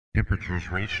Temperatures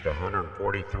reached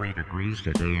 143 degrees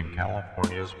today in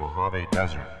California's Mojave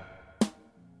Desert.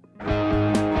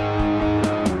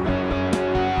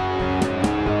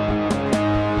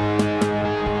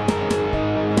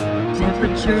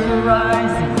 Temperature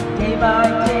rising day by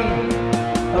day,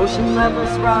 ocean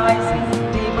levels rising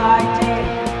day by day,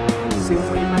 soon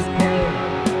we must pay.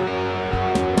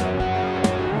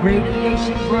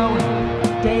 Radiation growing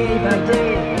day by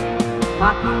day,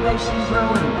 population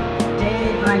growing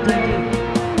day by day.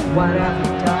 What have we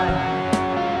done?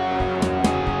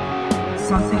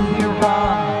 Something here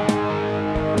wrong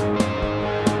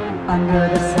under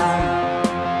the sun.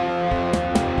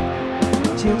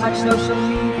 Too much social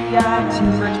media,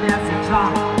 too much massive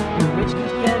talk. The rich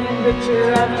keep getting richer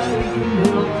and the shrinking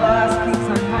middle class keeps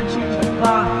on punching the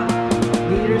clock.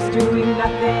 Leaders doing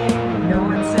nothing, no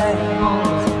one setting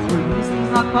goals. We're using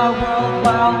up our world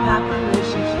while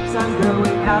population keeps on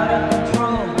growing out of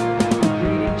control.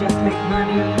 Greedy just make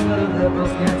money, the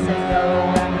liberals can't say no,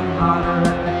 and the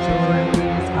moderate majority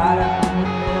is caught up in the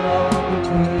middle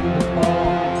between the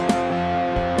poles.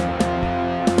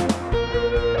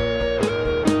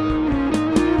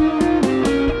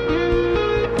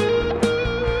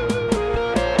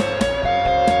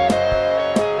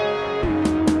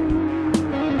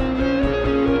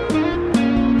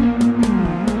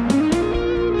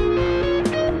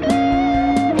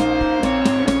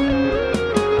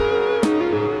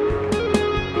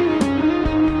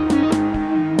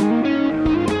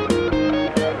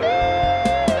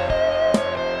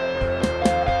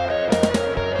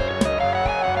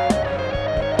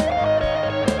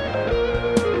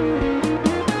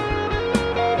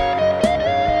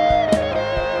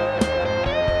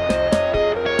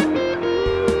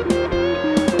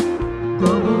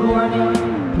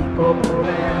 People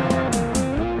beware.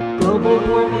 Global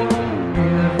warming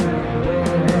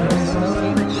everywhere. Slowly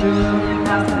but surely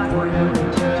past the point of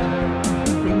return.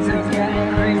 Things are getting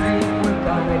crazy, we're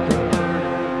gonna get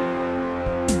burned.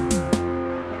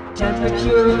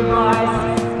 Temperature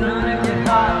rising, it's gonna get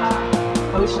hot.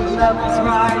 Ocean levels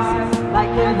rising,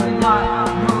 like it or not.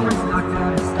 No, it's not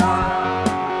gonna stop.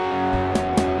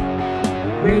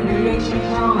 Radiation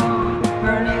growing,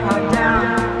 burning our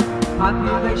down.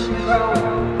 Population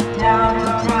growing, town to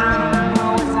town, no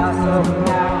it's not slowing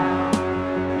down.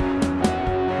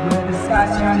 With the sky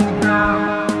turning brown,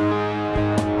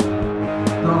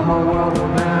 the whole world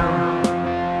around.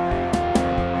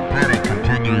 Panic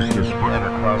continues to spread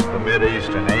across the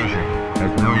Mideast and Asia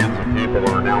as millions of people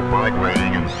are now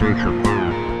migrating in search of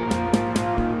food.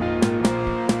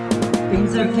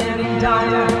 Things are getting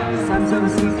dire, some don't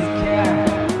seem to care.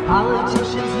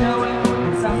 Politicians know it,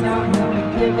 and some don't know it.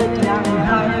 Give it down and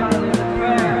hide it with a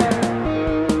prayer.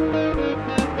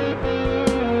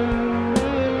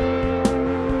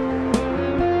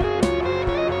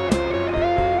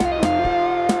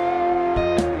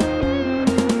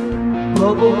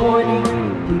 Global warming,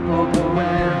 people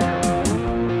beware.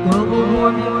 Global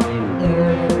warming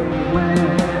everywhere.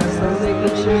 Slowly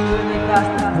but surely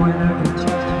past the point of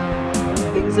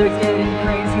return. Things are getting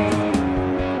crazy.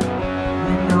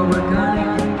 We know we're gonna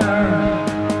get burned.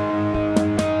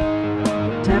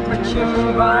 Temperature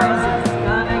rising, it's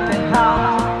gonna get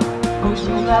hot.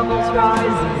 Ocean levels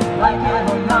rising, like it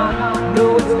or not. No,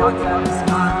 it's not gonna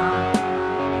stop.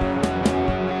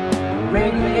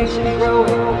 Radiation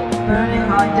growing, burning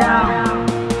our down.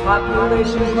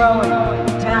 Population growing,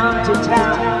 town to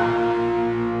town.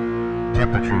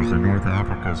 Temperatures in North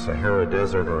Africa's Sahara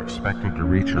Desert are expected to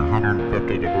reach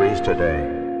 150 degrees today,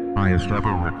 highest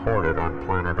ever recorded on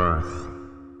planet Earth.